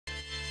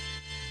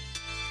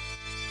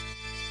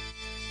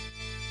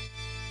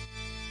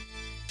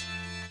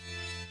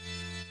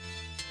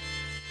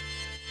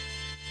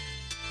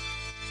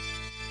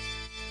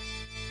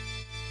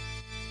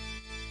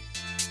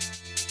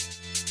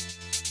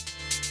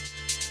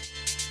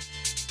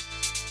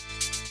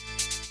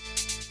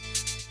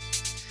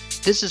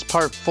This is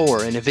part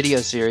 4 in a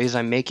video series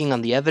I'm making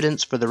on the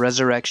evidence for the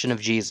resurrection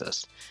of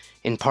Jesus.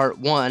 In part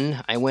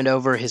 1, I went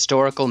over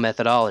historical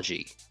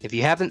methodology. If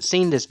you haven't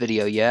seen this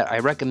video yet, I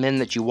recommend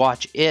that you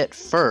watch it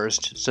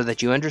first so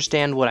that you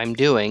understand what I'm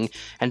doing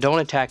and don't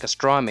attack a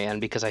straw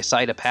man because I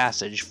cite a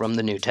passage from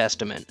the New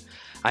Testament.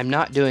 I'm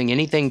not doing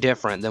anything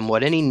different than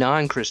what any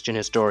non-Christian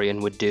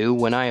historian would do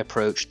when I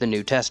approach the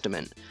New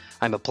Testament.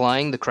 I'm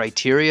applying the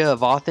criteria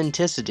of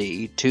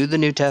authenticity to the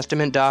New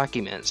Testament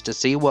documents to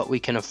see what we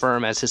can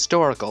affirm as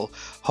historical,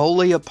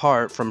 wholly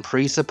apart from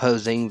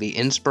presupposing the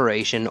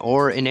inspiration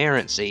or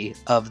inerrancy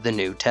of the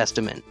New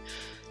Testament.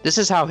 This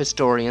is how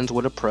historians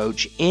would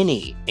approach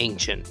any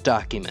ancient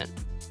document.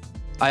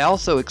 I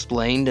also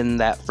explained in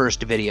that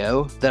first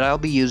video that I'll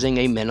be using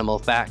a minimal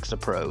facts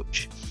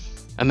approach.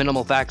 A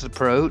minimal facts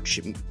approach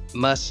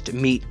must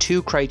meet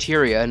 2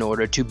 criteria in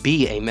order to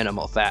be a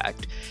minimal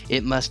fact.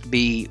 It must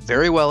be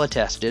very well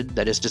attested,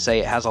 that is to say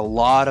it has a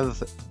lot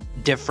of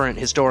different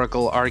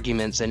historical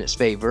arguments in its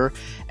favor,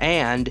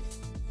 and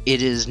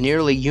it is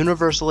nearly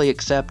universally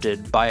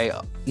accepted by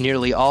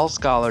nearly all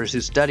scholars who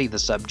study the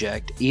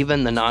subject,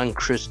 even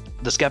the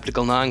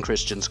skeptical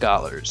non-Christian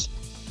scholars.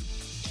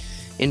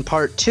 In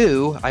part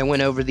 2, I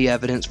went over the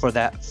evidence for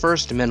that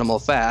first minimal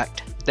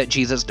fact, that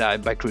Jesus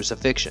died by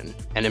crucifixion.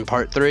 And in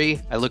part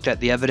 3, I looked at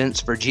the evidence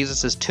for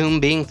Jesus' tomb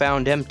being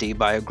found empty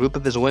by a group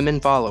of his women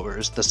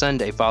followers the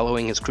Sunday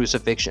following his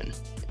crucifixion.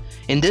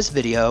 In this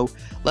video,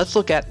 let's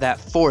look at that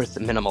fourth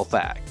minimal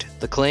fact,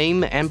 the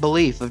claim and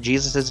belief of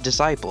Jesus'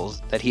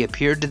 disciples that he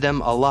appeared to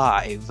them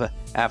alive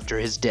after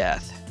his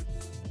death.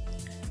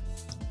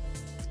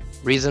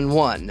 Reason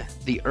 1.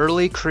 The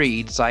early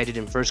creed cited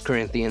in 1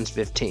 Corinthians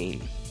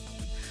 15.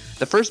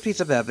 The first piece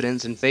of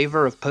evidence in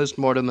favor of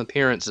postmortem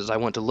appearances I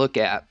want to look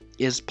at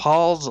is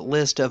Paul's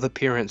list of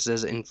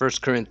appearances in 1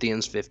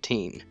 Corinthians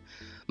 15.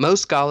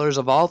 Most scholars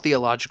of all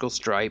theological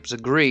stripes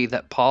agree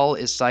that Paul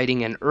is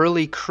citing an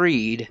early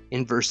creed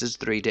in verses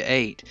 3 to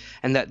 8,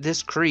 and that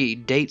this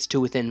creed dates to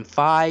within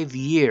 5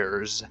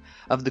 years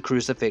of the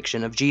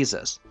crucifixion of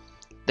Jesus.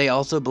 They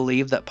also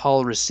believe that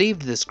Paul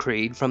received this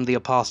creed from the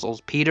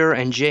apostles Peter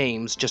and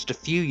James just a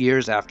few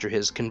years after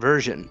his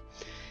conversion.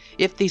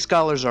 If these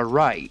scholars are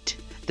right,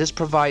 this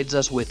provides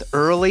us with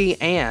early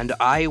and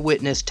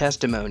eyewitness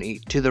testimony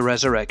to the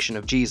resurrection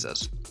of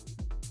Jesus.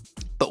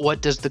 But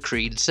what does the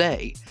creed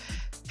say?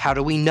 How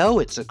do we know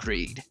it's a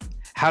creed?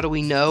 How do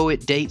we know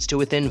it dates to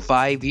within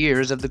 5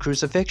 years of the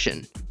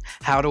crucifixion?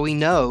 How do we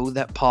know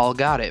that Paul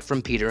got it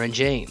from Peter and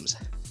James?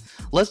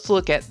 Let's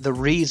look at the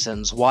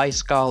reasons why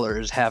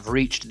scholars have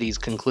reached these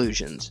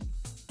conclusions.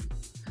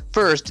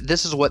 First,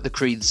 this is what the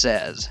creed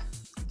says.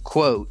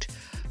 Quote,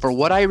 "For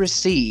what I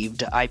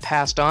received, I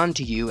passed on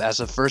to you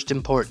as of first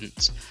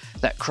importance,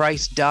 that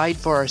Christ died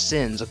for our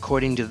sins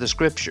according to the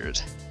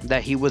Scriptures,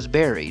 that he was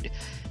buried,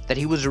 that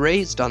he was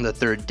raised on the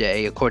 3rd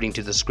day according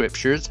to the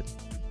Scriptures,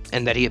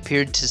 and that he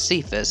appeared to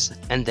Cephas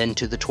and then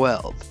to the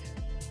 12.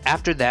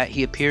 After that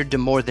he appeared to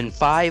more than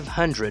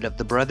 500 of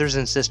the brothers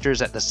and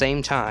sisters at the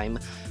same time,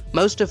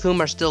 most of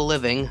whom are still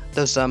living,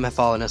 though some have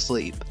fallen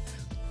asleep.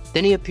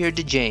 Then he appeared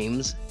to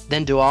James,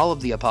 then to all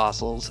of the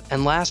apostles,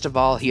 and last of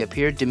all he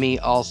appeared to me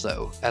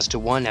also, as to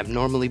one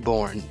abnormally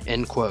born."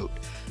 End quote.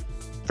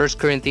 1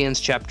 Corinthians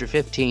chapter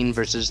 15,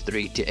 verses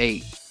 3 to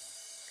 8.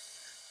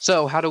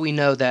 So, how do we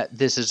know that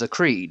this is a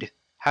creed?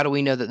 How do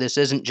we know that this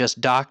isn't just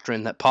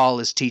doctrine that Paul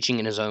is teaching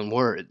in his own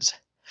words?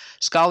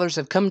 Scholars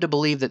have come to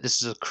believe that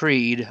this is a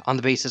creed on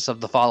the basis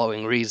of the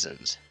following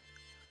reasons.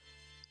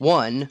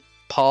 1.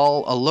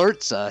 Paul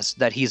alerts us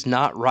that he's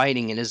not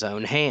writing in his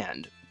own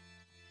hand.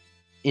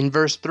 In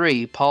verse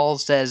 3, Paul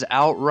says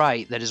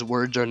outright that his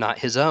words are not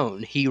his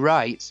own. He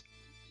writes,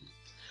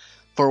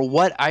 "For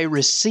what I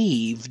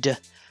received,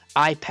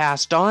 I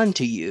passed on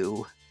to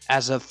you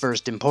as of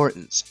first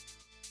importance."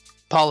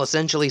 Paul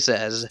essentially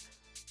says,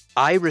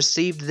 I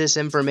received this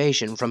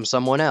information from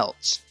someone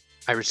else.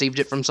 I received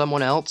it from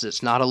someone else.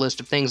 It's not a list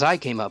of things I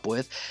came up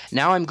with.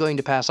 Now I'm going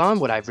to pass on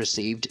what I've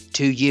received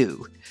to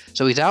you.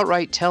 So he's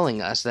outright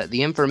telling us that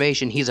the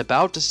information he's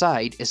about to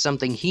cite is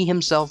something he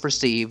himself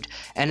received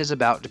and is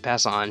about to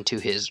pass on to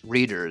his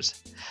readers.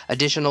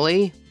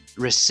 Additionally,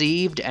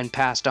 received and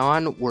passed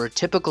on were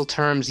typical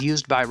terms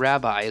used by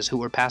rabbis who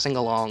were passing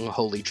along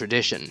holy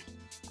tradition.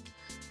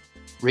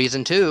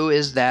 Reason 2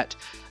 is that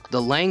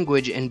the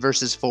language in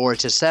verses 4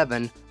 to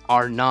 7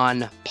 are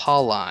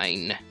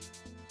non-Pauline.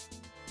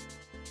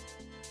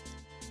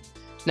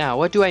 Now,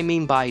 what do I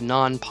mean by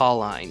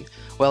non-Pauline?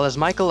 Well, as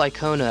Michael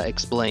Licona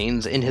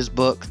explains in his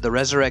book, The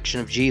Resurrection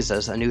of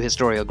Jesus, A New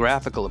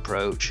Historiographical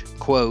Approach,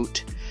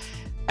 quote,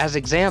 "As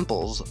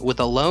examples, with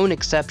a lone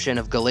exception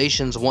of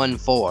Galatians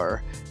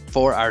 1:4,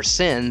 for our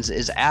sins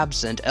is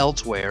absent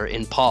elsewhere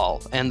in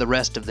Paul and the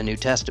rest of the New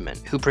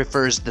Testament, who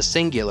prefers the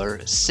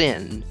singular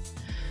sin.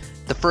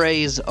 The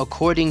phrase,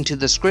 according to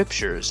the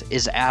Scriptures,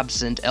 is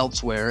absent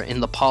elsewhere in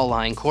the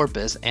Pauline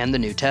corpus and the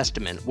New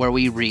Testament, where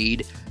we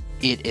read,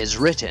 it is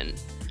written.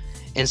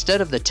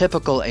 Instead of the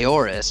typical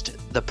aorist,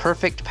 the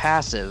perfect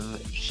passive,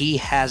 he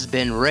has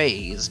been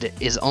raised,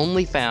 is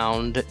only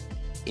found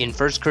in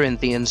 1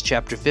 Corinthians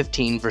chapter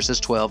 15 verses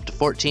 12 to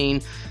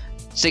 14,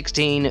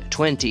 16,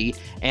 20,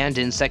 and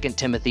in 2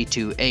 Timothy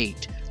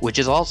 2:8, which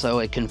is also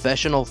a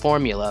confessional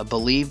formula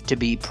believed to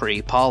be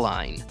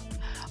pre-Pauline.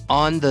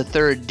 On the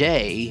third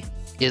day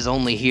is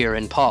only here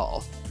in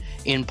Paul.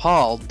 In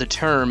Paul, the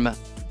term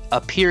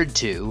appeared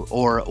to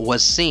or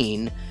was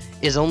seen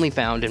is only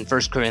found in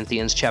 1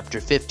 Corinthians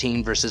chapter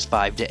 15 verses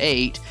 5 to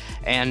 8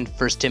 and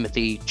 1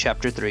 Timothy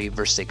chapter 3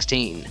 verse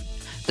 16.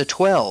 The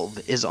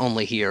 12 is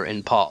only here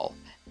in Paul.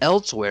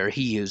 Elsewhere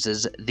he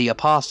uses the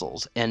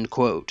apostles, end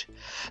quote.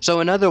 So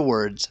in other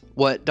words,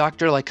 what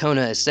Dr.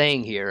 Licona is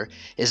saying here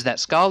is that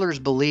scholars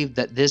believe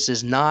that this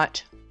is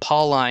not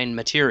Pauline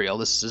material.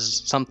 This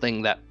is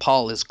something that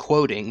Paul is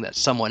quoting that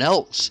someone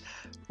else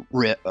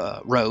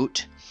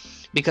wrote,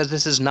 because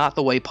this is not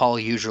the way Paul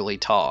usually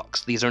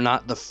talks. These are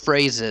not the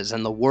phrases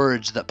and the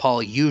words that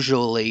Paul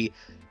usually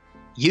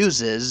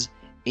uses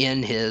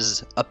in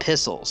his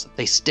epistles.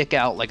 They stick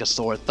out like a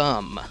sore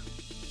thumb.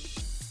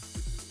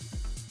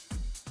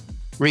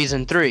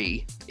 Reason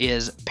 3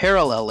 is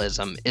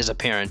parallelism is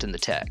apparent in the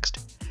text.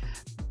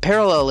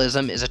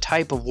 Parallelism is a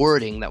type of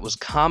wording that was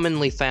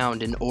commonly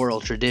found in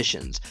oral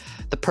traditions.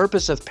 The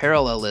purpose of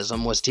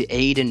parallelism was to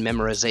aid in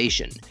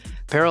memorization.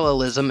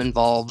 Parallelism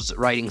involves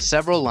writing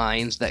several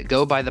lines that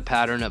go by the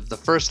pattern of the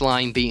first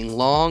line being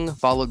long,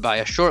 followed by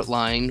a short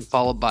line,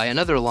 followed by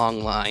another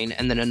long line,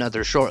 and then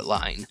another short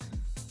line.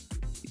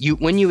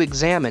 When you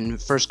examine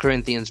 1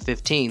 Corinthians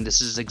 15,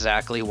 this is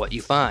exactly what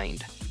you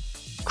find.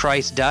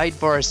 Christ died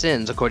for our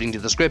sins according to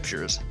the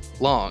Scriptures,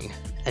 long,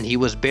 and he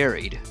was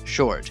buried,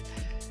 short,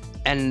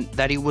 and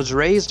that he was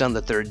raised on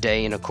the third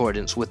day in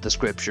accordance with the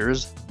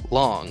Scriptures,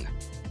 long,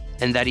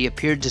 and that he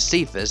appeared to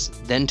Cephas,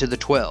 then to the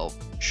 12,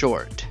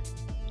 short.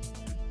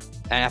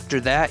 After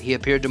that, he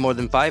appeared to more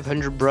than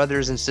 500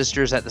 brothers and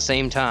sisters at the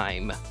same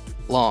time,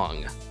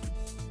 long.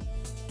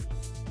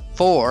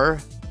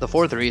 The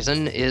fourth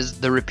reason is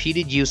the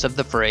repeated use of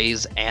the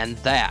phrase, and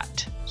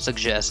that,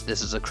 suggests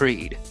this is a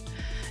creed.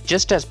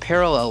 Just as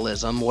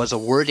parallelism was a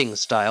wording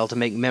style to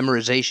make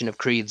memorization of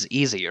creeds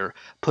easier,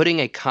 putting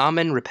a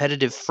common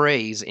repetitive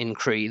phrase in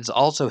creeds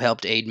also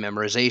helped aid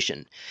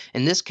memorization.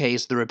 In this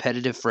case, the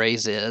repetitive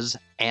phrase is,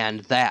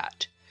 and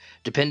that.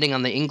 Depending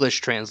on the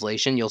English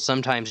translation, you'll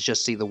sometimes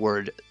just see the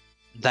word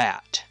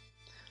that.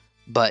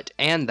 But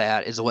and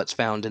that is what's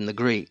found in the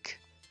Greek.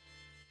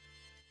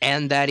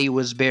 And that he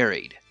was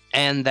buried.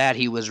 And that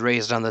he was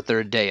raised on the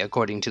third day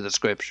according to the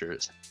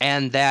Scriptures.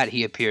 And that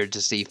he appeared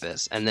to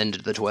Cephas, and then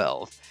to the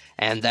 12.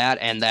 And that,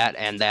 and that,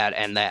 and that,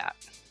 and that.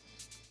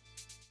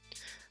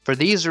 For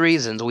these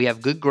reasons, we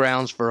have good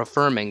grounds for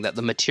affirming that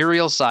the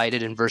material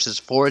cited in verses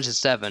 4 to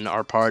 7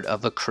 are part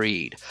of a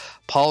creed.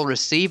 Paul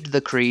received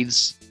the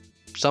creeds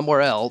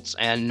somewhere else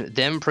and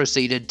then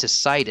proceeded to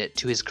cite it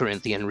to his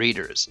Corinthian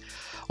readers.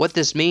 What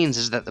this means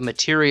is that the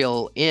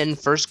material in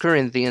 1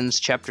 Corinthians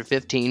chapter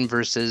 15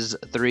 verses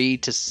 3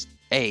 to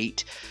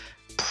 8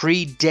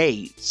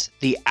 predates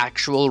the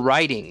actual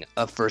writing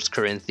of 1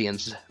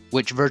 Corinthians,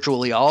 which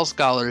virtually all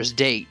scholars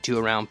date to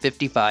around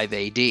 55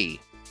 AD.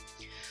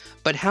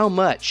 But how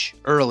much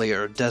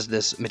earlier does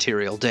this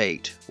material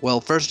date?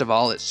 Well, first of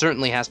all, it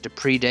certainly has to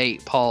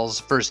predate Paul's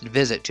first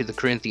visit to the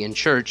Corinthian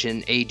church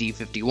in AD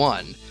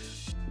 51.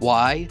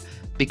 Why?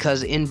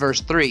 Because in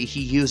verse 3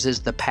 he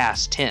uses the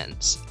past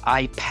tense.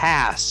 I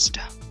passed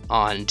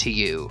on to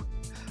you.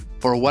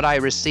 For what I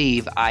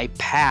receive, I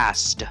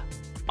passed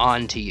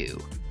on to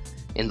you.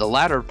 In the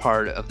latter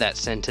part of that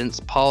sentence,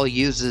 Paul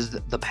uses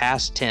the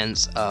past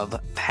tense of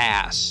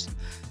pass.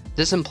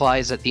 This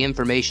implies that the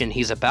information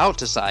he's about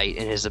to cite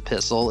in his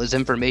epistle is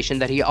information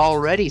that he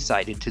already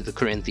cited to the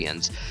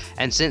Corinthians,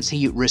 and since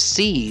he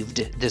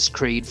received this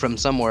creed from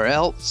somewhere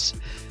else,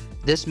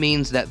 this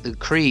means that the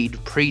creed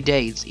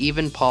predates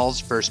even Paul's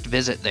first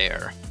visit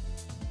there.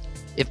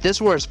 If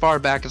this were as far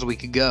back as we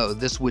could go,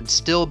 this would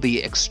still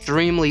be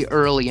extremely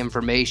early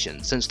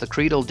information, since the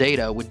creedal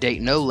data would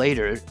date no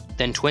later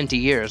than 20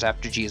 years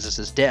after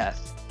Jesus'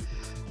 death.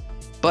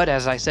 But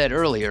as I said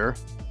earlier,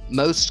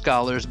 most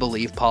scholars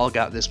believe Paul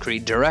got this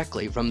creed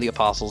directly from the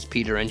apostles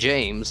Peter and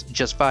James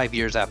just 5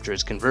 years after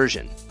his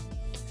conversion.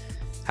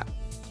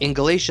 In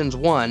Galatians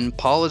 1,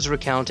 Paul is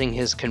recounting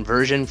his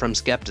conversion from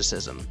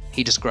skepticism.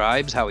 He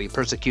describes how he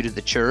persecuted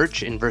the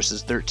church in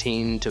verses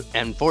 13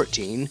 and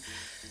 14,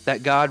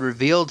 that God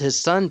revealed his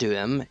Son to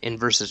him in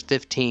verses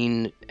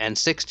 15 and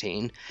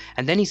 16,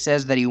 and then he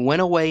says that he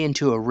went away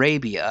into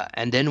Arabia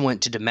and then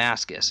went to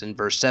Damascus in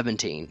verse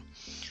 17.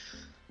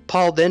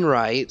 Paul then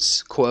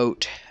writes,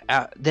 quote,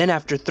 Then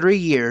after 3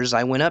 years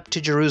I went up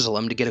to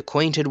Jerusalem to get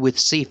acquainted with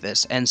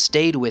Cephas and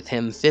stayed with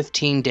him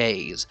 15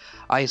 days.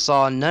 I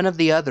saw none of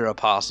the other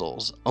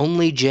apostles,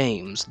 only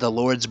James, the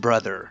Lord's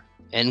brother.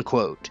 End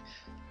quote.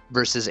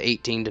 Verses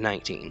 18 to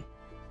 19.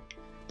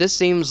 This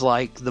seems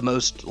like the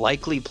most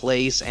likely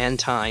place and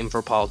time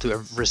for Paul to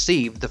have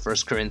received the 1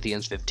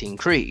 Corinthians 15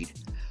 creed.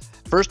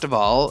 First of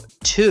all,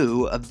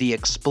 2 of the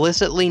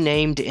explicitly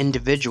named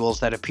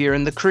individuals that appear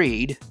in the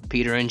creed,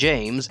 Peter and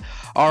James,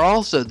 are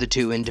also the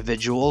 2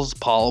 individuals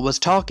Paul was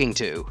talking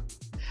to.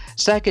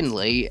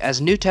 Secondly,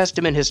 as New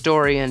Testament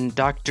historian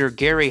Dr.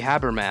 Gary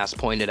Habermas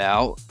pointed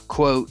out,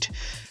 quote,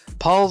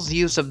 Paul's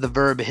use of the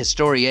verb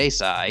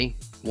historiesi,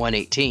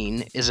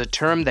 118, is a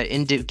term that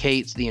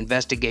indicates the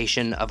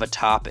investigation of a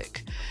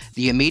topic.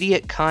 The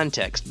immediate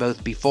context,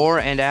 both before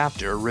and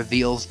after,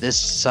 reveals this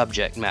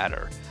subject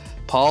matter.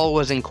 Paul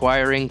was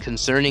inquiring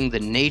concerning the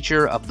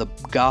nature of the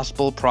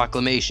gospel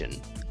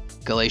proclamation,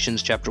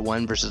 Galatians chapter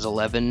 1 verses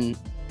 11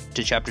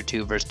 to chapter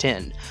 2 verse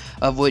 10,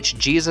 of which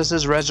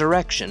Jesus'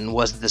 resurrection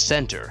was the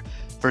center.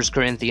 1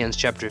 Corinthians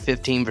chapter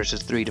 15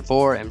 verses 3 to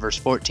 4 and verse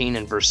 14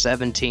 and verse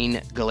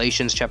 17,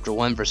 Galatians chapter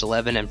 1 verse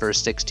 11 and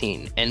verse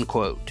 16, end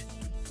quote.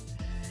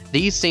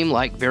 These seem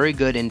like very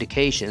good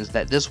indications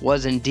that this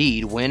was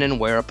indeed when and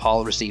where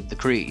Paul received the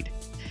creed.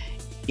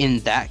 In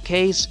that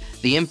case,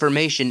 the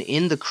information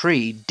in the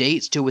creed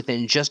dates to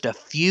within just a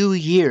few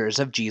years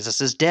of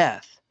Jesus'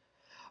 death.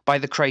 By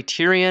the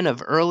criterion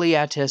of early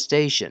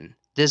attestation,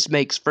 this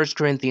makes 1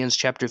 Corinthians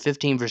chapter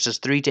 15 verses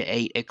 3 to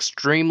 8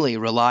 extremely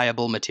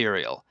reliable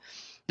material.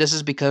 This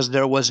is because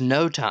there was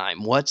no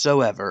time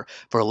whatsoever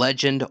for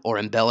legend or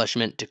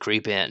embellishment to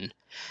creep in.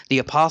 The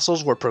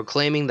apostles were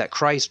proclaiming that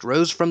Christ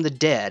rose from the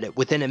dead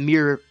within a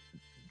mere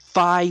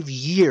 5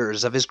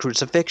 years of his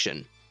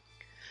crucifixion.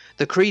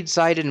 The creed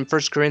cited in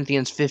 1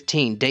 Corinthians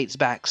 15 dates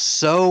back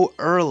so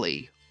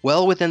early,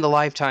 well within the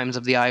lifetimes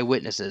of the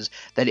eyewitnesses,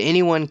 that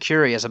anyone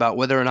curious about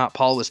whether or not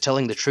Paul was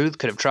telling the truth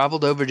could have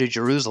traveled over to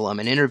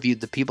Jerusalem and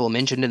interviewed the people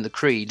mentioned in the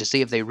creed to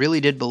see if they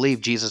really did believe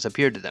Jesus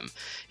appeared to them.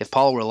 If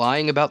Paul were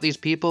lying about these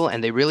people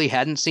and they really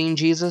hadn't seen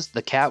Jesus,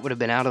 the cat would have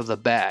been out of the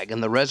bag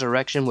and the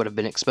resurrection would have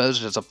been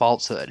exposed as a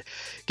falsehood.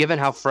 Given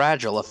how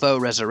fragile a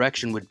faux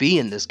resurrection would be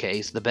in this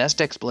case, the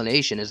best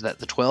explanation is that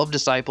the 12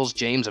 disciples,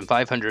 James, and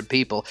 500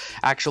 people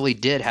actually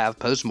did have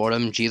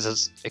post-mortem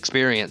Jesus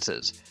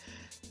experiences.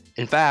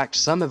 In fact,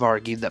 some have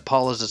argued that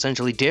Paul is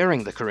essentially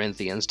daring the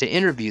Corinthians to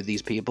interview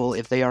these people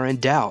if they are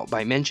in doubt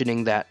by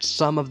mentioning that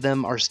some of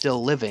them are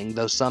still living,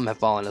 though some have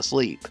fallen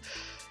asleep.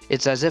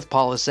 It's as if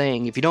Paul is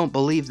saying, if you don't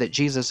believe that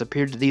Jesus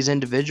appeared to these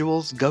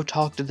individuals, go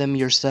talk to them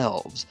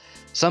yourselves.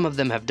 Some of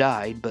them have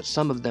died, but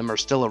some of them are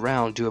still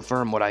around to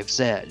affirm what I've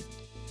said.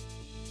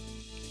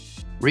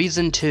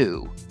 Reason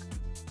 2.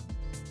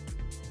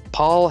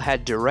 Paul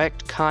had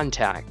direct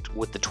contact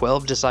with the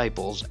 12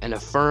 disciples and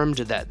affirmed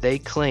that they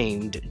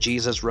claimed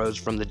Jesus rose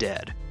from the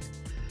dead.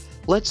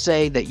 Let's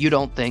say that you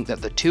don't think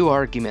that the two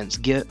arguments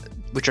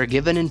which are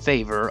given in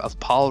favor of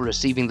Paul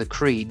receiving the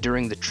creed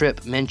during the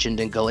trip mentioned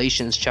in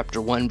Galatians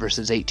chapter 1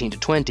 verses 18 to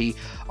 20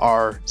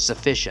 are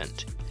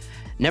sufficient.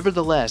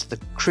 Nevertheless, the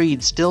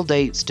creed still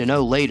dates to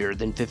no later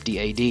than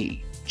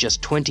 50 AD,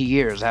 just 20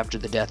 years after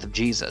the death of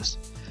Jesus.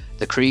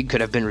 The creed could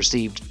have been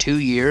received 2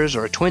 years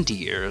or 20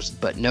 years,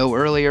 but no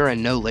earlier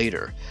and no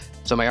later.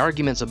 So my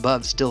arguments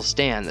above still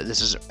stand that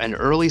this is an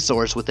early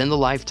source within the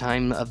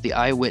lifetime of the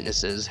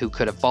eyewitnesses who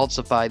could have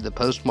falsified the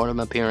post-mortem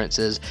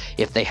appearances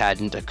if they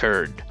hadn't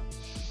occurred.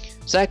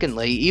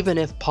 Secondly, even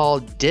if Paul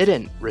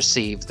didn't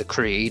receive the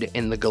creed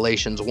in the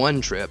Galatians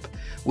 1 trip,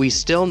 we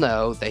still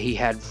know that he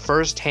had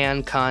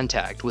first-hand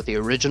contact with the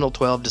original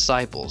 12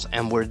 disciples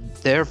and were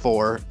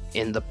therefore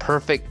in the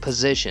perfect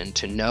position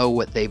to know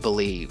what they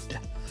believed.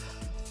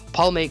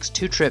 Paul makes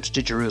 2 trips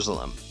to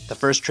Jerusalem. The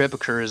first trip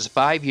occurs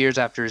 5 years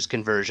after his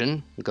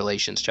conversion,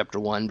 Galatians chapter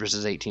 1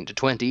 verses 18 to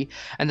 20,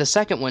 and the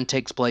second one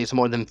takes place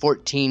more than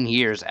 14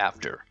 years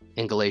after,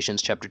 in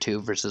Galatians chapter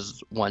 2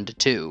 verses 1 to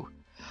 2.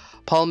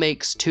 Paul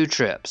makes 2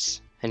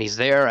 trips, and he's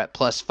there at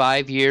plus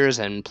 5 years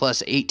and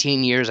plus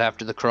 18 years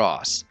after the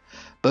cross.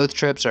 Both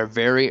trips are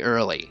very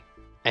early,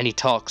 and he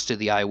talks to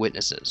the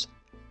eyewitnesses.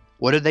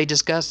 What are they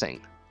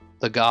discussing?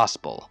 The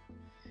gospel.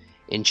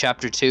 In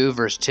chapter 2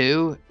 verse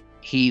 2,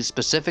 he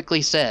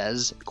specifically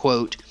says,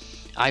 quote,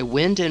 I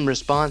went in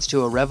response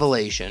to a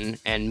revelation,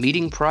 and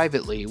meeting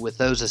privately with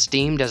those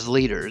esteemed as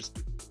leaders,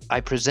 I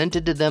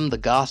presented to them the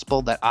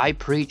gospel that I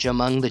preach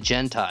among the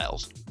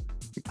Gentiles.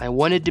 I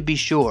wanted to be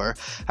sure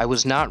I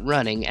was not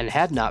running and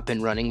had not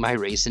been running my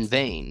race in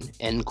vain,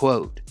 end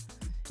quote.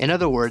 In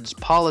other words,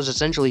 Paul is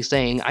essentially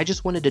saying, I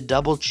just wanted to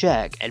double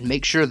check and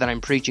make sure that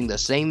I'm preaching the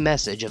same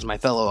message as my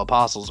fellow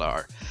apostles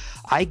are.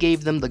 I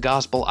gave them the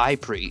gospel I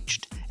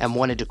preached, and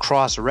wanted to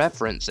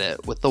cross-reference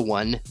it with the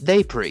one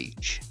they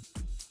preach.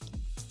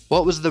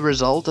 What was the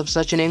result of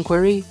such an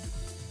inquiry?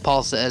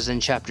 Paul says in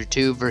chapter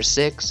 2, verse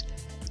 6,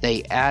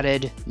 they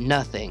added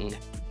nothing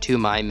to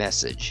my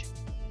message.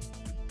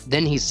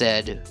 Then he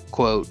said,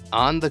 quote,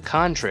 on the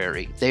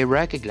contrary, they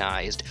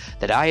recognized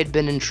that I had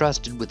been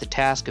entrusted with the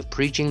task of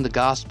preaching the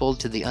gospel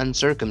to the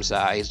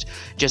uncircumcised,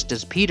 just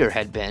as Peter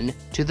had been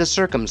to the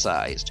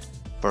circumcised.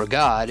 For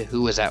God,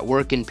 who was at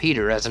work in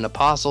Peter as an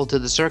apostle to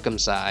the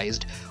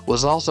circumcised,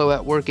 was also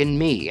at work in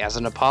me as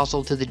an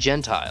apostle to the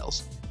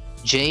Gentiles.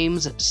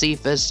 James,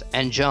 Cephas,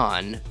 and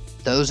John,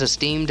 those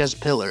esteemed as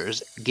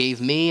pillars,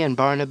 gave me and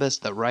Barnabas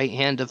the right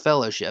hand of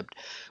fellowship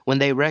when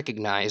they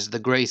recognized the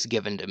grace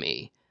given to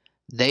me.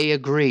 They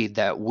agreed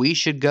that we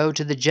should go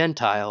to the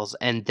Gentiles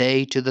and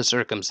they to the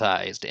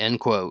circumcised, end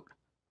quote.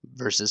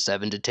 Verses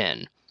 7 to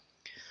 10.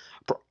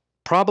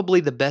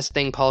 Probably the best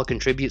thing Paul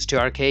contributes to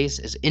our case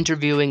is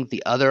interviewing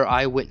the other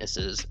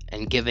eyewitnesses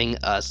and giving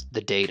us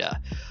the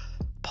data.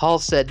 Paul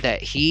said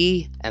that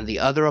he and the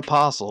other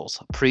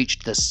apostles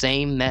preached the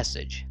same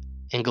message.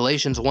 In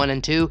Galatians 1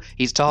 and 2,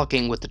 he's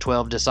talking with the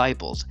 12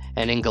 disciples,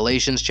 and in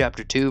Galatians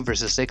chapter 2,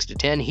 verses 6 to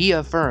 10, he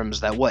affirms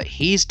that what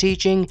he's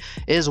teaching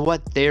is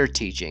what they're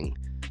teaching.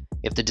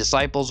 If the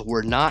disciples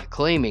were not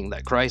claiming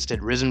that Christ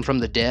had risen from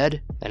the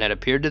dead and had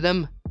appeared to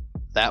them,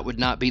 that would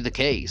not be the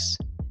case.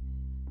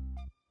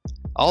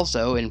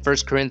 Also, in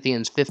 1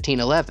 Corinthians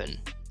 15:11,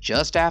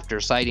 just after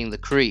citing the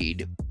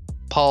creed,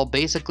 Paul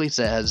basically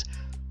says,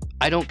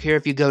 I don't care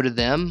if you go to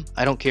them,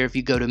 I don't care if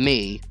you go to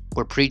me,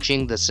 we're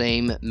preaching the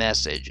same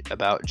message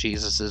about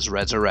Jesus'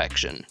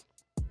 resurrection.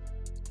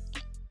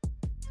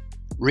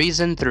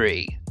 Reason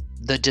 3.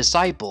 The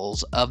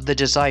disciples of the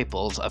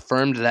disciples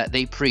affirmed that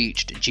they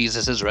preached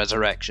Jesus'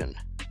 resurrection.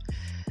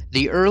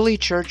 The early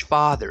church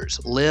fathers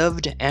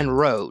lived and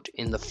wrote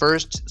in the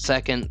 1st,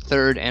 2nd,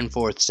 3rd, and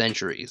 4th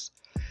centuries.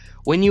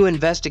 When you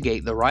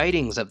investigate the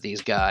writings of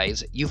these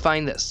guys, you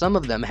find that some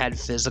of them had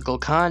physical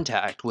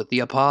contact with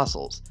the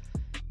apostles.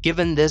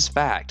 Given this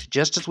fact,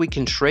 just as we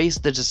can trace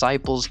the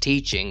disciples'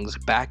 teachings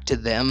back to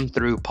them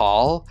through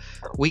Paul,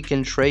 we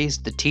can trace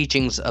the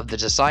teachings of the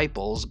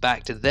disciples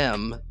back to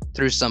them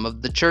through some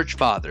of the church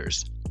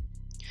fathers.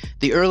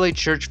 The early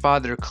church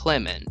father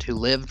Clement, who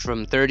lived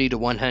from 30 to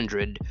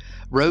 100,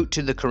 wrote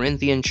to the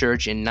Corinthian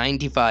church in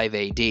 95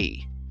 AD.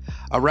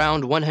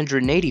 Around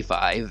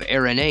 185,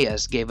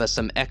 Irenaeus gave us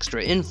some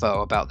extra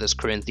info about this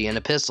Corinthian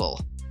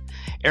epistle.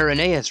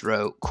 Irenaeus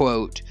wrote,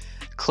 quote,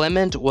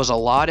 Clement was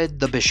allotted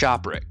the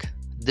bishopric.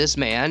 This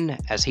man,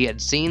 as he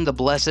had seen the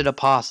blessed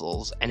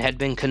apostles and had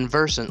been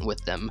conversant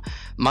with them,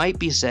 might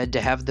be said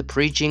to have the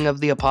preaching of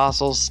the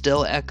apostles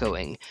still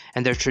echoing,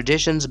 and their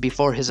traditions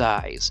before his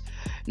eyes.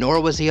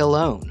 Nor was he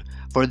alone,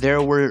 for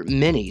there were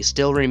many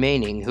still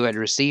remaining who had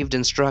received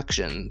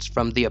instructions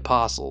from the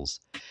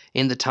apostles.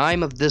 In the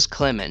time of this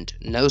Clement,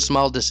 no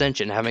small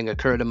dissension having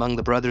occurred among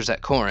the brothers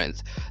at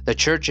Corinth, the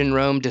church in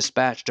Rome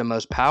dispatched a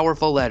most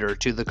powerful letter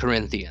to the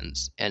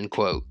Corinthians. End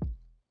quote.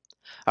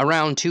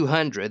 Around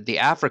 200, the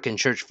African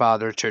church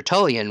father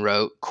Tertullian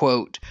wrote,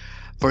 quote,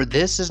 For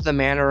this is the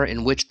manner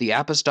in which the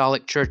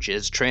apostolic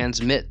churches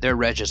transmit their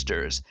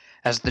registers,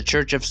 as the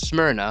church of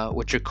Smyrna,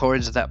 which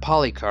records that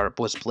Polycarp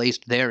was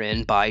placed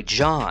therein by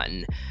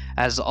John,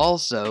 as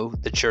also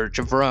the church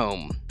of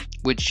Rome,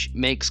 which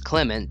makes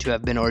Clement to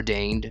have been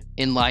ordained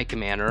in like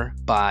manner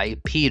by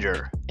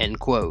Peter. End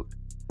quote.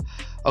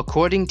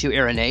 According to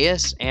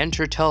Irenaeus and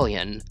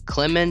Tertullian,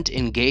 Clement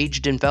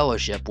engaged in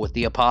fellowship with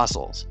the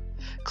apostles.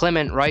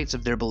 Clement writes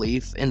of their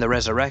belief in the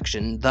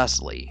resurrection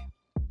thusly,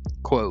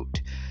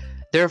 quote,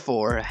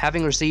 Therefore,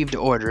 having received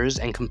orders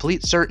and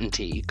complete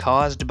certainty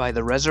caused by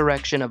the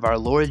resurrection of our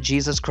Lord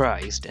Jesus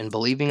Christ and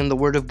believing in the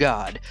Word of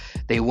God,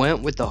 they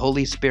went with the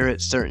Holy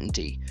Spirit's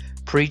certainty,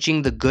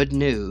 preaching the good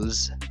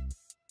news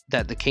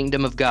that the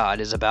kingdom of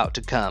God is about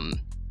to come.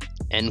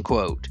 End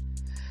quote.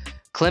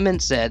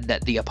 Clement said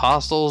that the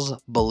apostles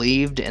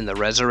believed in the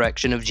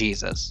resurrection of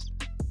Jesus.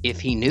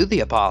 If he knew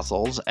the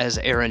apostles, as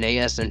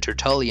Irenaeus and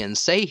Tertullian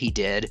say he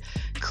did,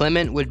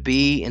 Clement would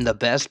be in the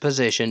best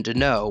position to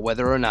know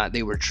whether or not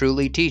they were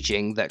truly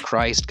teaching that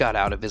Christ got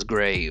out of his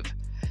grave.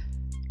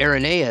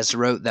 Irenaeus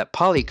wrote that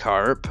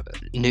Polycarp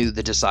knew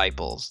the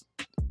disciples.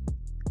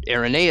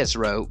 Irenaeus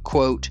wrote,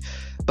 quote,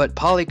 But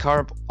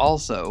Polycarp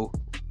also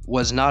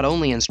was not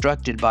only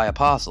instructed by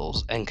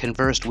apostles and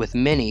conversed with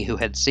many who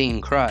had seen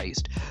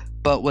Christ,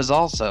 but was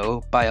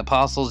also, by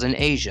apostles in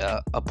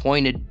Asia,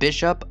 appointed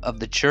bishop of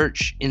the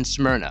church in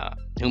Smyrna,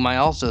 whom I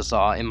also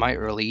saw in my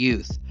early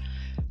youth.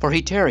 For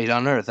he tarried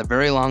on earth a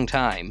very long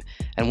time,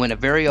 and when a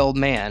very old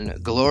man,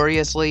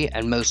 gloriously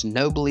and most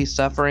nobly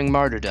suffering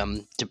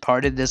martyrdom,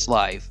 departed this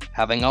life,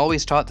 having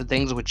always taught the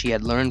things which he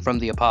had learned from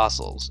the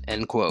apostles.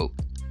 End quote.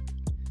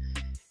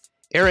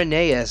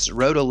 Irenaeus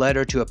wrote a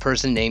letter to a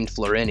person named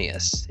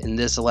Florinius. In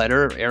this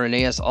letter,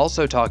 Irenaeus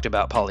also talked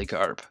about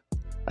Polycarp.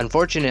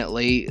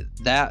 Unfortunately,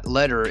 that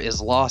letter is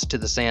lost to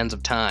the sands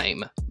of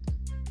time.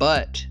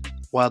 But,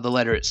 while the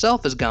letter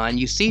itself is gone,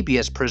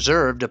 Eusebius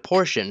preserved a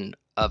portion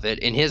of it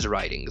in his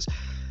writings.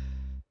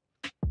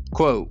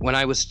 Quote, When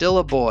I was still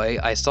a boy,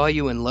 I saw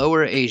you in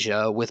Lower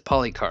Asia with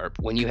Polycarp,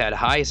 when you had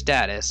high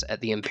status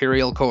at the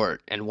imperial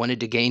court and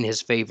wanted to gain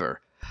his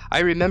favor. I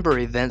remember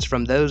events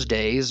from those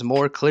days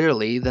more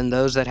clearly than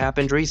those that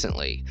happened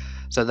recently,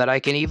 so that I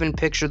can even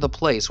picture the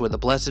place where the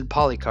blessed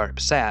Polycarp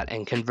sat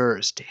and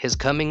conversed, his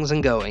comings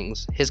and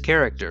goings, his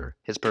character,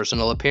 his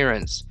personal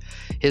appearance,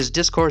 his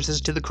discourses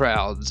to the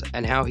crowds,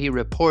 and how he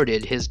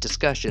reported his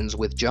discussions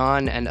with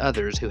John and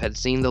others who had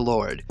seen the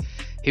Lord.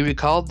 He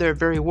recalled their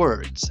very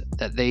words,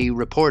 that they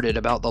reported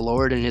about the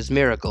Lord and his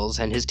miracles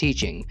and his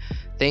teaching,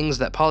 things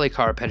that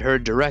Polycarp had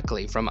heard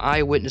directly from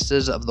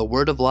eyewitnesses of the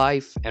word of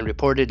life and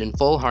reported in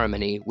full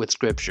harmony with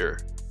Scripture.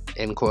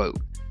 End quote.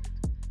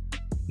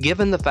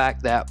 Given the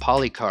fact that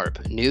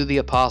Polycarp knew the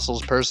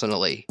apostles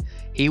personally,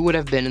 he would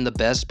have been in the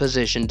best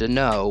position to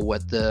know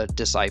what the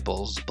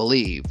disciples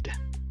believed.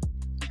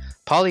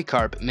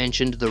 Polycarp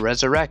mentioned the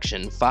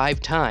resurrection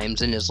 5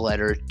 times in his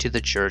letter to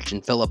the church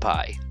in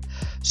Philippi.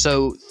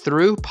 So,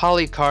 through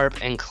Polycarp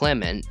and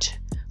Clement,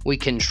 we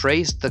can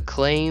trace the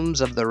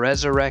claims of the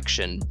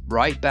resurrection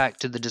right back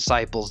to the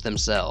disciples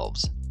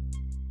themselves.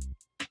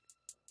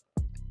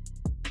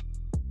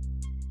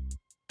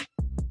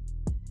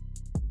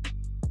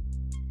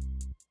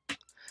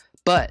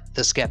 But,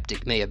 the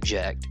skeptic may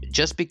object,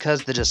 just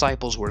because the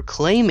disciples were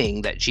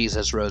claiming that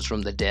Jesus rose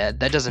from the dead,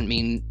 that doesn't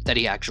mean that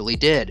he actually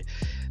did.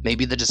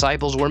 Maybe the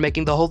disciples were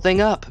making the whole thing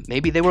up.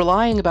 Maybe they were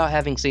lying about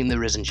having seen the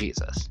risen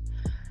Jesus.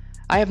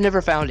 I have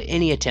never found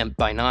any attempt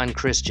by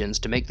non-Christians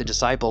to make the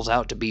disciples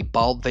out to be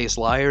bald-faced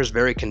liars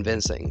very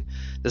convincing.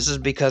 This is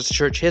because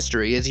church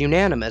history is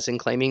unanimous in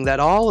claiming that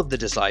all of the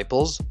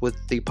disciples, with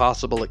the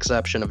possible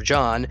exception of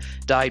John,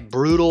 died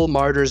brutal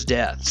martyrs'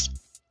 deaths.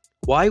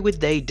 Why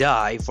would they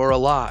die for a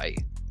lie?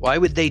 Why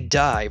would they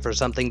die for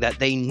something that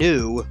they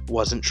knew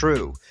wasn't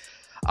true?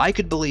 I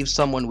could believe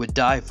someone would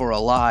die for a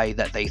lie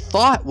that they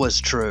thought was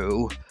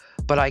true,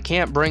 but I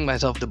can't bring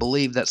myself to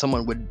believe that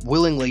someone would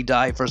willingly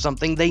die for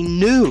something they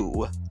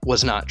knew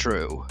was not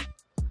true.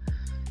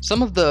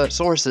 Some of the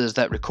sources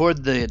that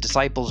record the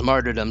disciples'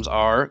 martyrdoms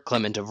are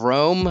Clement of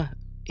Rome.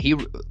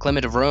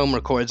 Clement of Rome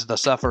records the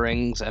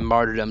sufferings and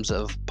martyrdoms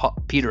of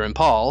Peter and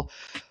Paul.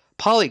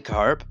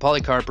 Polycarp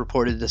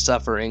reported the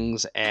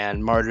sufferings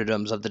and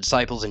martyrdoms of the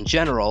disciples in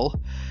general.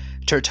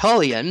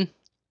 Tertullian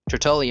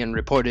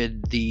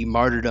reported the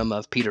martyrdom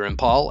of Peter and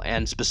Paul,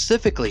 and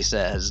specifically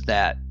says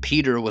that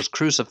Peter was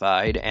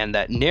crucified and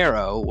that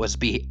Nero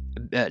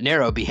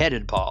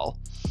beheaded Paul.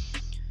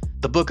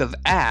 The book of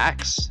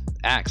Acts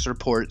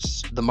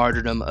reports the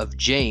martyrdom of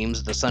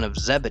James, the son of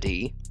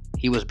Zebedee.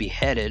 He was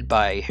beheaded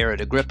by Herod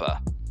Agrippa.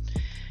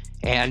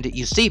 And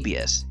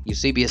Eusebius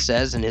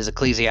says in his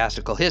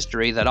ecclesiastical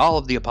history that all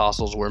of the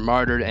apostles were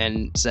martyred,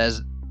 and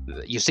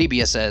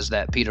Eusebius says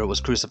that Peter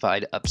was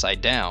crucified upside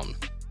down.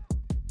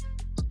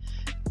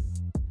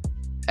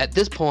 At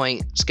this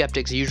point,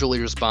 skeptics usually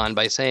respond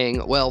by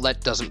saying, well,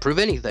 that doesn't prove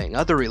anything.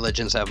 Other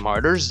religions have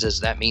martyrs. Does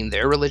that mean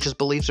their religious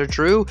beliefs are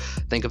true?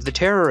 Think of the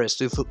terrorists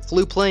who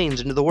flew planes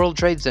into the World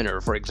Trade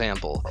Center, for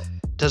example.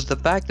 Does the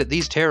fact that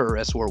these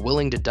terrorists were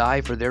willing to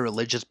die for their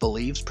religious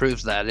beliefs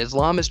proves that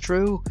Islam is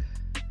true?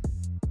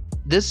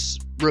 This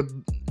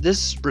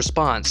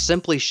response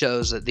simply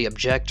shows that the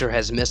objector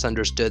has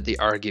misunderstood the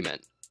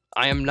argument.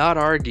 I am not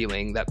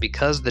arguing that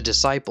because the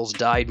disciples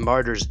died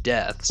martyrs'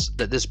 deaths,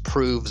 that this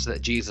proves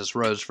that Jesus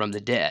rose from the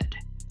dead.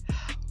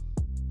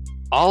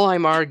 All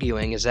I'm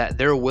arguing is that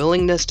their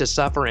willingness to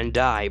suffer and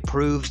die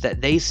proves that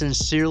they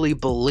sincerely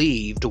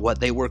believed what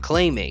they were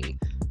claiming.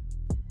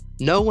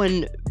 No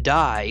one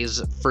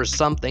dies for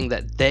something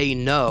that they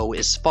know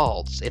is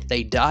false. If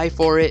they die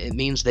for it, it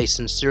means they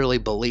sincerely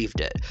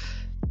believed it.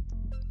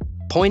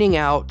 Pointing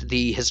out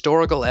the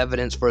historical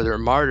evidence for their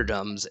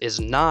martyrdoms is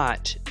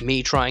not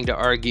me trying to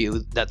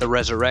argue that the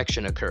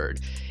resurrection occurred.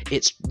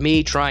 It's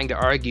me trying to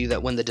argue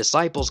that when the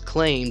disciples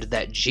claimed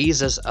that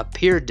Jesus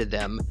appeared to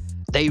them,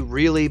 they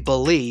really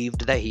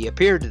believed that he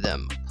appeared to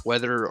them.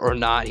 Whether or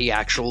not he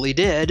actually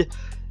did,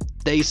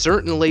 they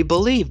certainly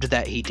believed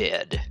that he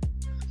did.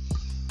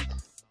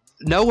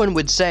 No one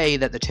would say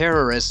that the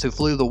terrorists who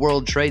flew the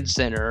World Trade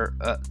Center,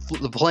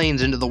 the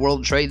planes into the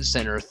World Trade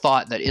Center,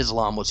 thought that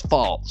Islam was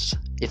false.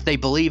 If they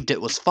believed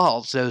it was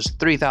false, those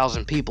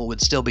 3,000 people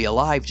would still be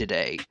alive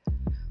today.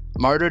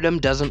 Martyrdom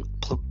doesn't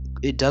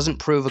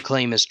prove a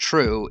claim is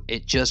true,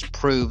 it just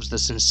proves the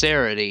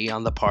sincerity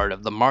on the part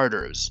of the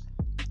martyrs.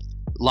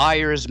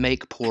 Liars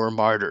make poor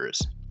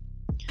martyrs.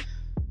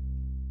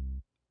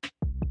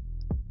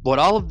 What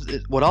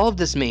all of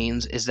this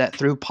means is that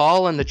through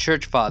Paul and the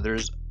church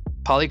fathers,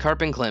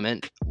 Polycarp and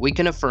Clement, we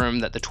can affirm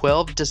that the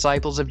 12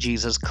 disciples of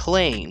Jesus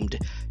claimed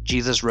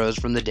Jesus rose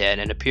from the dead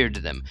and appeared to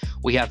them.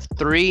 We have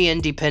 3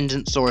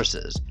 independent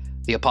sources.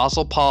 The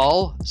Apostle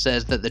Paul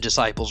says that the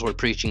disciples were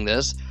preaching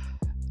this,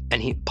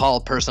 and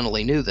Paul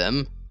personally knew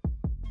them.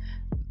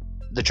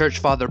 The church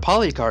father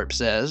Polycarp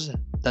says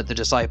that the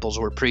disciples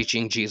were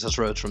preaching Jesus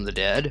rose from the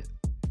dead,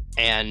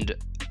 and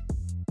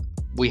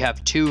we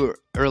have 2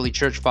 early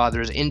church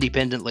fathers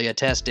independently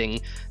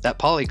attesting that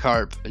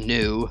Polycarp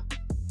knew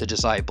the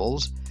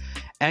disciples,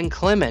 and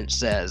Clement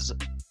says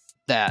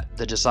that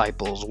the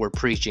disciples were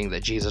preaching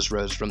that Jesus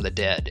rose from the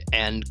dead,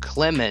 and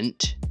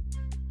Clement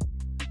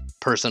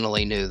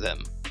personally knew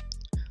them.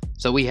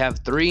 So we have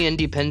 3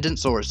 independent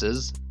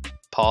sources,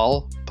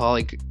 Paul,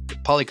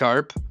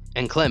 Polycarp,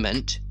 and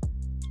Clement,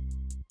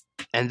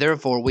 and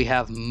therefore we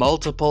have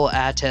multiple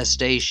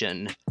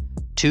attestation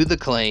to the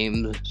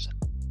claims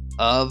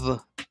of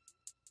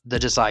the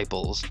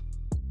disciples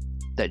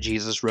that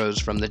Jesus rose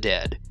from the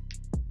dead.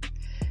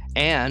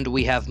 And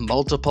we have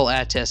multiple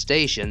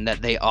attestation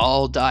that they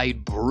all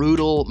died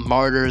brutal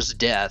martyrs'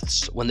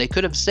 deaths when they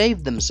could have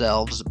saved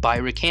themselves by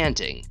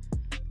recanting.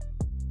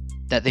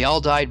 That they all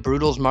died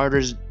brutal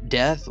martyrs'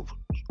 death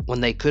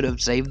when they could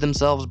have saved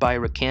themselves by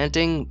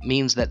recanting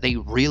means that they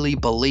really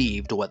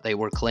believed what they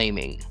were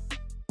claiming.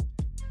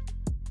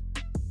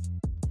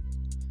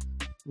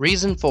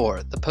 Reason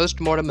 4. The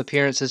postmortem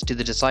appearances to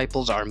the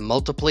disciples are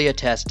multiply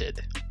attested.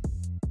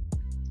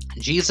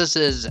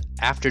 Jesus'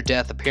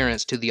 after-death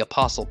appearance to the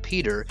Apostle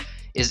Peter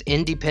is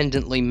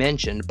independently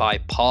mentioned by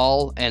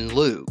Paul and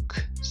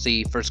Luke.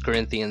 See 1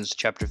 Corinthians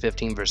chapter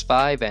 15, verse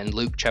 5, and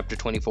Luke chapter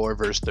 24,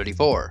 verse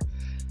 34.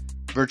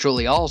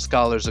 Virtually all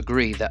scholars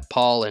agree that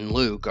Paul and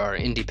Luke are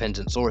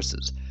independent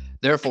sources.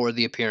 Therefore,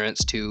 the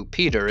appearance to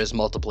Peter is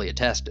multiply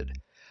attested.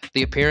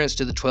 The appearance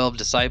to the 12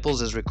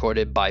 disciples is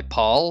recorded by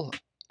Paul,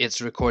 it's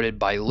recorded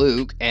by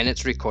Luke, and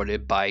it's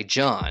recorded by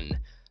John.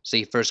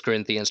 See 1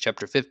 Corinthians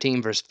chapter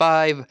 15, verse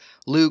 5,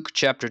 Luke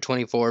chapter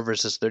 24,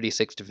 verses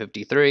 36 to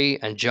 53,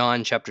 and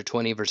John chapter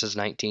 20, verses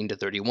 19 to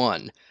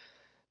 31.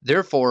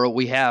 Therefore,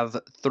 we have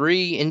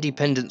 3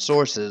 independent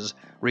sources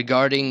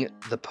regarding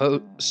the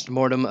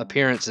post-mortem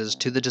appearances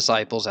to the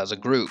disciples as a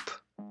group.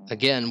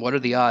 Again, what are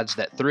the odds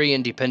that 3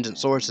 independent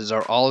sources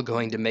are all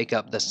going to make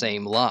up the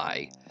same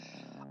lie?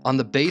 On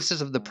the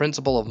basis of the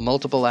principle of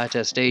multiple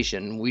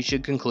attestation, we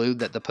should conclude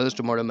that the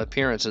post-mortem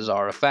appearances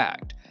are a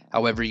fact,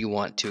 however you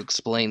want to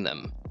explain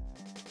them.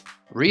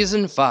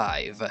 Reason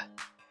 5.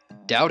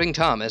 Doubting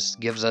Thomas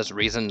gives us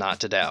reason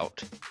not to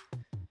doubt.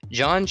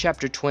 John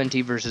chapter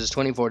 20 verses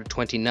 24 to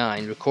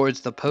 29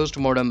 records the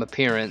post-mortem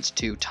appearance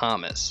to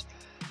Thomas.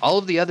 All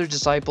of the other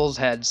disciples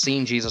had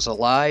seen Jesus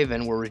alive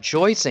and were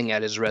rejoicing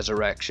at his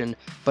resurrection,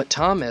 but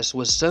Thomas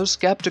was so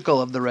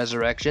skeptical of the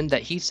resurrection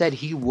that he said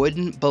he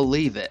wouldn't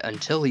believe it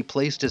until he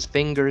placed his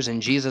fingers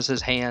in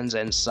Jesus' hands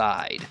and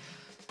side.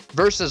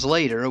 Verses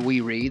later,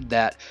 we read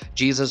that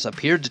Jesus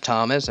appeared to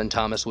Thomas and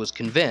Thomas was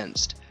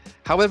convinced.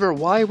 However,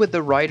 why would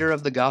the writer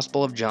of the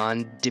Gospel of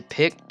John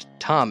depict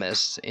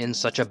Thomas in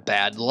such a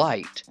bad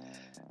light?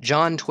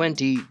 John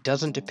 20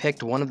 doesn't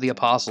depict one of the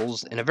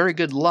apostles in a very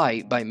good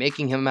light by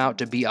making him out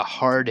to be a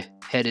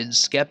hard-headed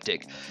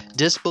skeptic,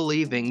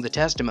 disbelieving the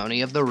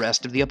testimony of the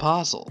rest of the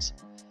apostles.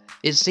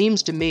 It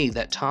seems to me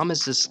that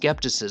Thomas's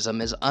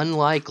skepticism is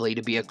unlikely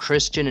to be a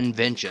Christian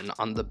invention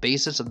on the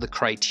basis of the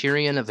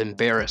criterion of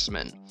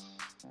embarrassment.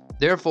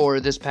 Therefore,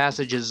 this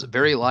passage is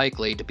very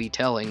likely to be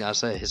telling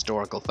us a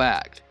historical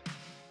fact.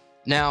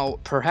 Now,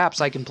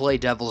 perhaps I can play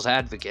devil's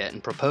advocate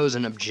and propose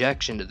an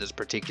objection to this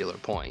particular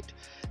point.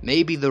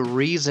 Maybe the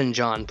reason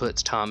John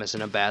puts Thomas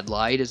in a bad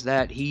light is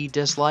that he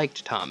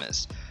disliked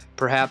Thomas.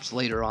 Perhaps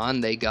later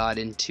on they got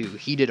into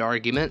heated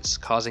arguments,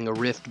 causing a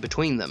rift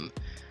between them.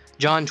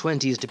 John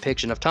 20's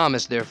depiction of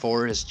Thomas,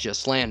 therefore, is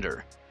just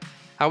slander.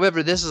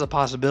 However, this is a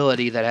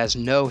possibility that has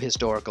no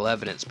historical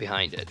evidence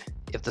behind it.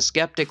 If the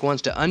skeptic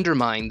wants to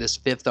undermine this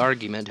fifth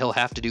argument, he'll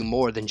have to do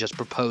more than just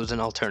propose an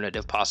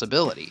alternative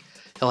possibility.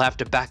 He'll have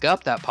to back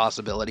up that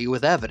possibility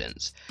with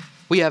evidence.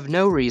 We have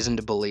no reason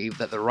to believe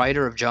that the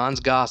writer of John's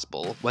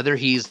Gospel, whether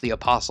he's the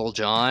Apostle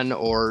John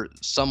or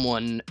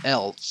someone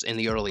else in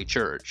the early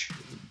church,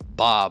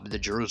 Bob, the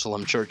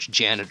Jerusalem church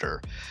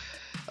janitor,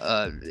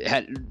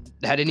 had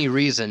any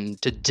reason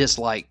to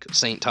dislike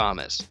St.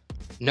 Thomas.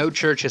 No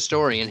church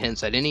historian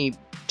hints at any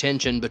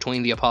tension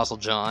between the Apostle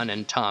John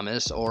and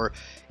Thomas or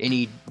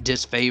any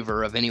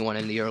disfavor of anyone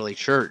in the early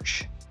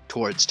church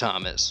towards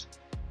Thomas.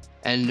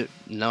 And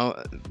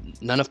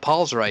none of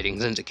Paul's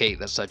writings indicate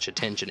that such a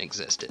tension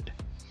existed.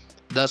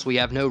 Thus, we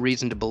have no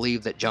reason to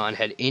believe that John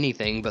had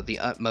anything but the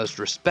utmost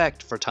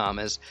respect for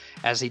Thomas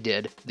as he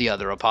did the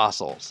other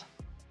apostles.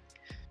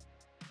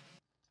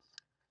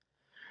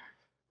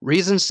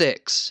 Reason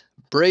 6.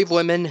 Brave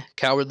women,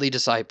 cowardly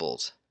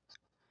disciples.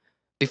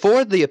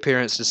 Before the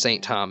appearance to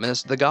St.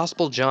 Thomas, the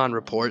Gospel John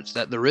reports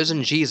that the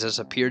risen Jesus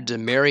appeared to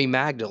Mary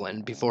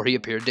Magdalene before he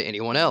appeared to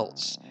anyone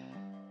else.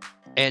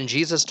 And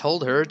Jesus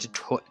told her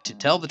to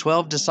tell the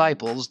 12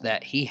 disciples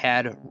that he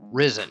had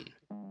risen.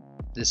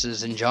 This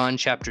is in John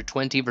chapter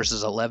 20,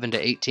 verses 11 to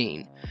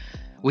 18.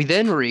 We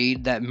then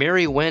read that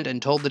Mary went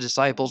and told the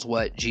disciples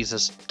what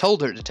Jesus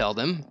told her to tell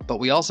them,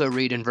 but we also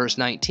read in verse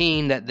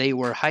 19 that they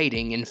were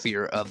hiding in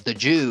fear of the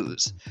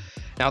Jews.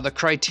 Now, the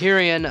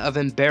criterion of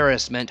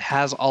embarrassment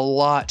has a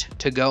lot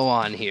to go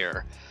on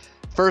here.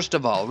 First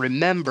of all,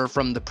 remember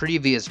from the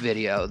previous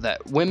video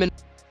that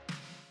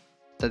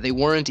they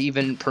weren't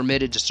even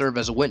permitted to serve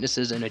as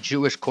witnesses in a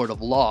Jewish court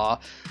of law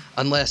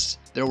unless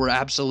there were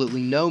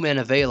absolutely no men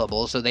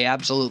available, so they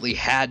absolutely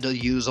had to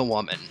use a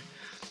woman.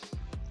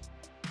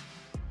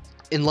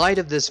 In light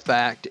of this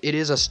fact, it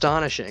is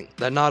astonishing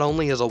that not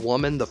only is a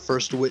woman the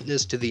first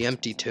witness to the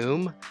empty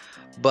tomb,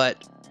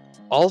 but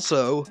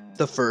also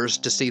the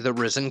first to see the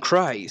risen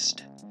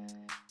Christ.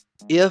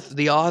 If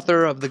the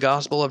author of the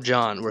Gospel of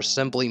John were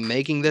simply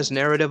making this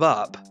narrative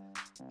up,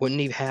 wouldn't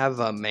he have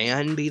a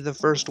man be the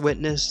first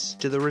witness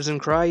to the risen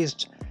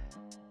Christ?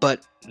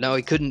 But no,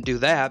 he couldn't do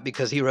that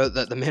because he wrote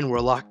that the men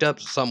were locked up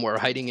somewhere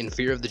hiding in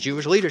fear of the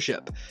Jewish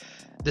leadership.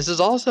 This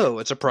is also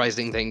a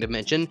surprising thing to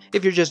mention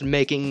if you're just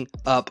making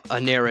up a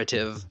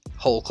narrative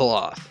whole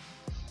cloth.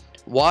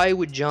 Why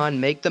would John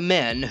make the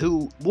men,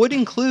 who would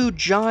include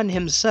John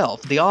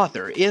himself, the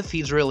author, if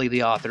he's really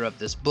the author of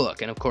this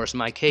book? And of course,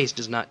 my case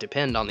does not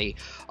depend on the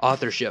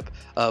authorship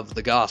of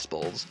the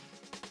Gospels.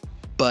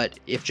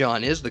 But if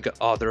John is the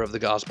author of the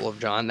Gospel of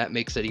John, that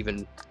makes it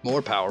even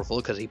more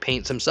powerful because he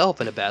paints himself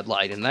in a bad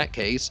light in that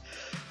case.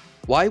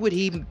 Why would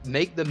he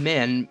make the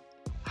men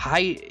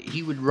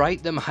he would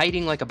write them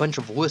hiding like a bunch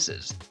of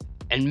wusses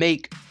and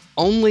make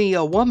only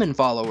a woman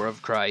follower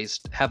of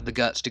Christ have the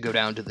guts to go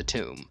down to the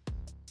tomb?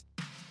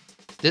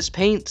 This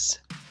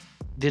paints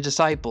the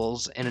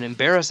disciples in an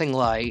embarrassing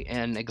light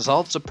and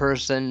exalts a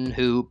person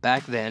who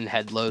back then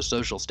had low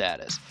social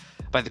status.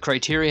 By the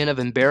criterion of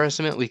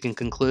embarrassment, we can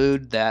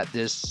conclude that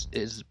this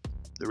is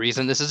the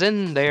reason this is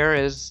in there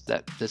is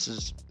that this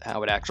is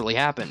how it actually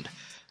happened.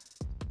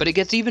 But it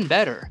gets even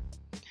better.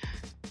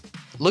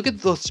 Look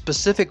at the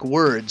specific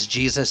words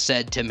Jesus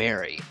said to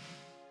Mary.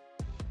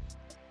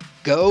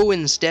 "Go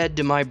instead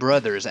to my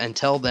brothers and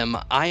tell them,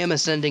 I am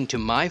ascending to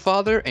my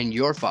Father and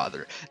your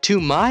Father, to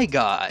my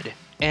God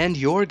and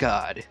your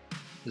God."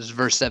 This is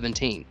verse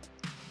 17.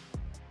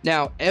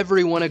 Now,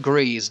 everyone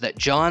agrees that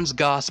John's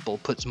Gospel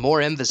puts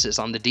more emphasis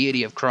on the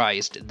deity of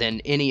Christ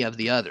than any of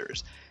the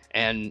others,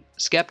 and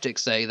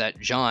skeptics say that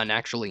John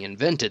actually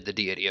invented the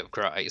deity of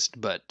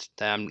Christ, but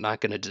I'm not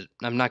going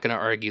to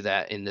argue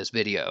that in this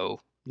video.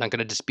 I'm not going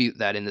to dispute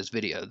that in this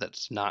video.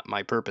 That's not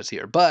my purpose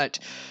here. But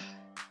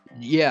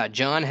yeah,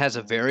 John has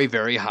a very,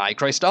 very high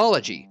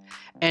Christology.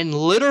 And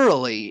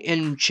literally,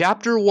 in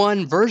chapter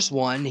 1, verse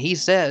 1, he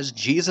says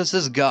Jesus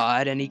is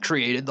God and he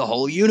created the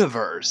whole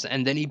universe.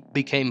 And then he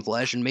became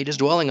flesh and made his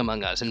dwelling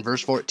among us in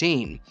verse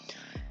 14.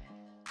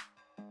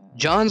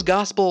 John's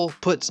gospel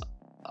puts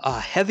a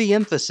heavy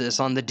emphasis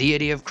on the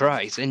deity of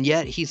Christ, and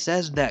yet he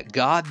says that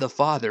God the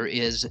Father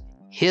is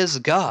his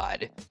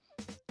God.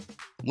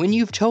 When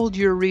you've told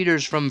your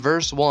readers from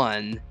verse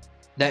 1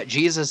 that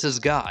Jesus is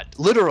God,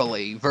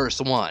 literally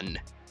verse 1,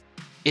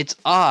 it's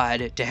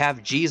odd to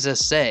have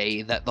Jesus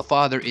say that the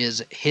Father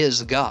is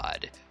his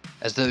God,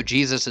 as though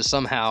Jesus is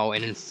somehow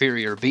an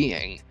inferior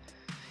being.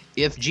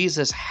 If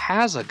Jesus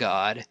has a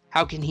God,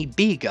 how can he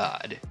be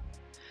God?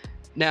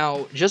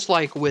 Now, just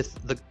like with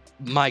the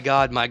my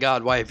God,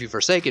 why have you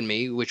forsaken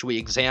me, which we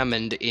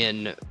examined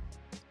in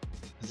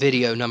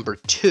video number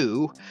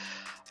 2,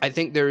 I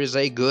think there is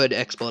a good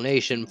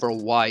explanation for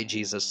why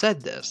Jesus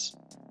said this.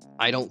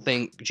 I don't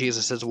think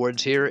Jesus'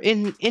 words here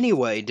in any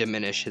way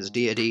diminish his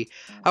deity.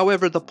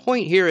 However, the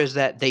point here is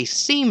that they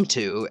seem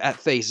to at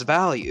face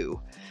value.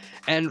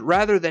 And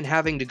rather than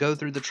having to go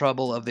through the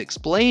trouble of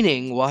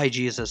explaining why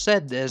Jesus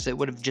said this, it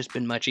would have just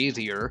been much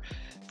easier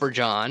for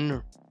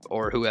John,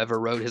 or whoever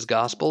wrote his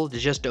gospel, to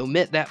just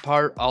omit that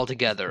part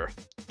altogether.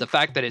 The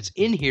fact that it's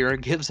in here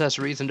gives us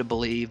reason to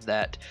believe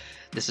that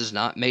this is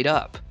not made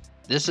up.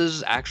 This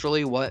is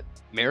actually what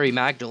Mary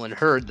Magdalene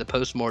heard the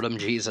postmortem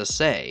Jesus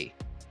say.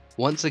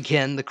 Once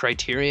again, the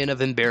criterion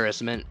of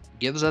embarrassment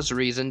gives us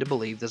reason to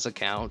believe this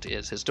account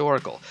is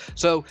historical.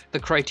 So,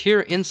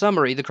 in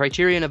summary, the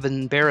criterion of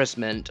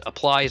embarrassment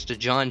applies to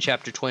John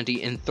chapter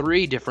 20 in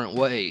 3 different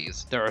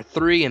ways. There are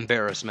 3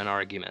 embarrassment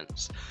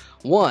arguments.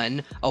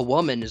 1, a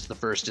woman is the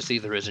first to see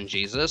the risen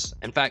Jesus.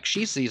 In fact,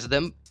 she sees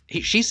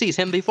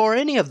him before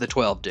any of the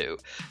 12 do.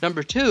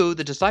 Number 2,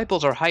 the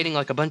disciples are hiding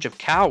like a bunch of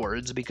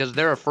cowards because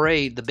they're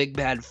afraid the big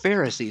bad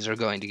Pharisees are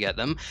going to get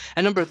them.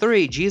 And number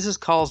 3, Jesus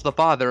calls the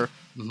Father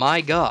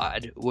my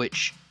God,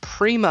 which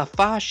prima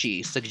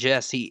facie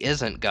suggests he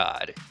isn't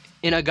God,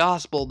 in a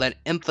gospel that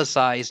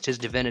emphasized his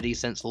divinity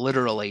since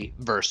literally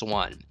verse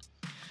 1.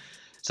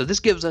 So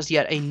this gives us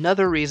yet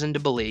another reason to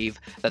believe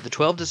that the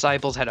 12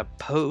 disciples had a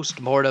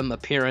post-mortem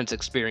appearance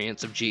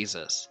experience of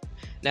Jesus.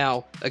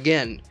 Now,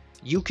 again,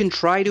 you can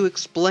try to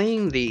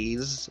explain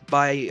these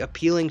by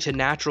appealing to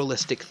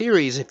naturalistic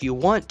theories if you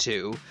want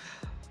to,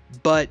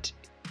 but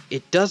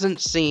it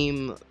doesn't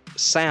seem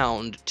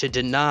sound to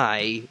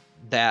deny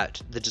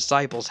that the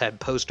disciples had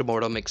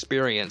post-mortem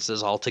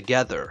experiences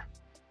altogether.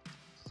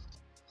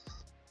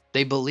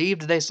 They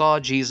believed they saw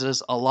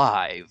Jesus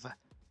alive.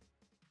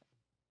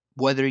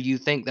 Whether you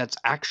think that's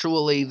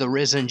actually the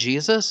risen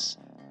Jesus,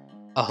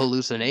 a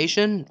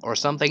hallucination, or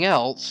something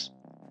else,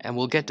 and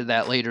we'll get to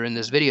that later in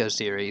this video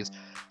series,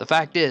 the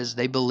fact is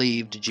they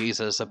believed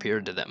Jesus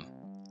appeared to them.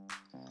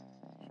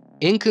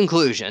 In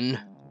conclusion,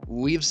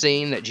 we've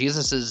seen that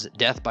Jesus'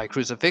 death by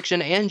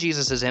crucifixion and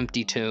Jesus'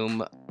 empty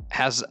tomb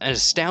has an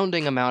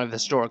astounding amount of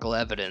historical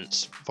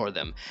evidence for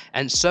them,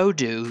 and so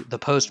do the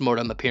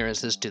post-mortem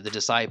appearances to the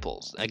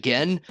disciples.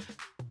 Again,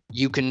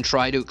 you can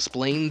try to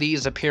explain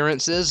these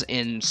appearances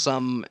in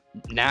some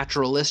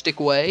naturalistic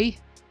way,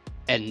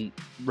 and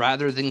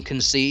rather than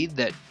concede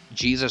that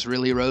Jesus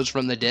really rose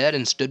from the dead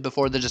and stood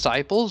before the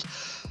disciples,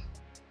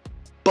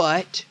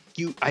 but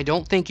I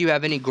don't think you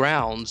have any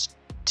grounds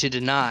to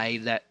deny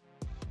that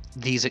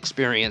these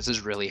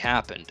experiences really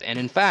happened. And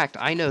in fact,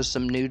 I know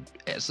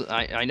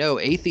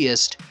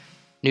atheist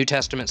New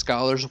Testament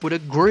scholars would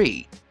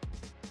agree.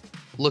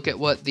 Look at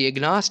what the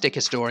agnostic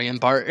historian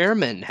Bart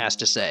Ehrman has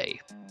to say.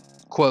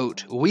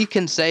 Quote, "We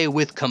can say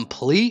with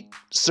complete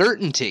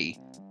certainty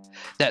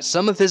that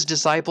some of his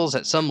disciples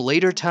at some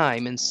later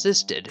time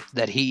insisted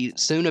that he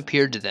soon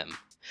appeared to them.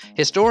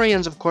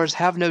 Historians, of course,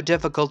 have no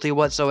difficulty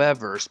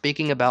whatsoever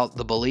speaking about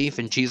the belief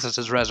in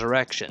Jesus'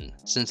 resurrection,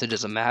 since it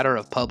is a matter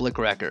of public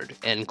record,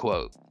 end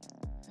quote.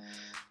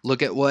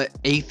 Look at what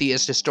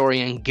atheist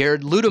historian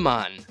Gerhard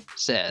Ludemann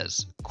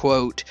says,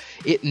 quote,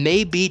 "It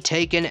may be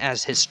taken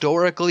as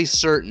historically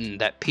certain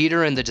that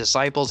Peter and the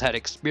disciples had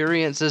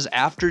experiences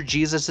after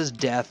Jesus'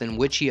 death in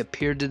which he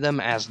appeared to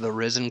them as the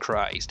risen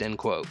Christ," end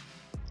quote.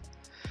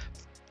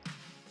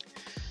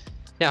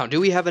 Now, do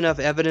we have enough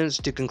evidence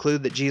to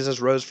conclude that Jesus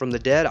rose from the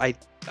dead?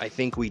 I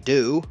think we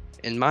do.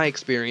 In my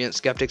experience,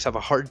 skeptics have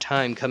a hard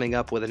time coming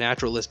up with a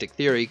naturalistic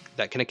theory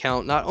that can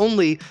account not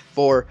only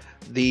for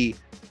the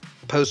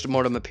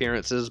post-mortem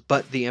appearances,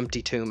 but the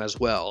empty tomb as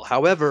well.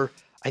 However,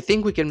 I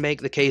think we can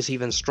make the case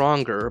even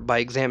stronger by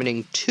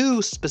examining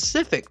two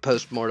specific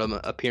post-mortem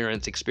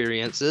appearance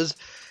experiences,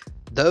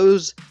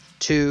 those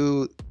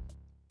to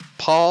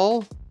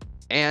Paul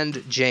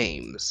and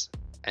James.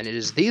 And it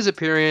is these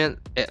appearances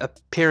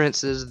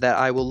that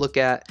I will look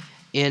at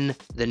in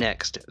the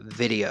next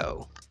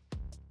video.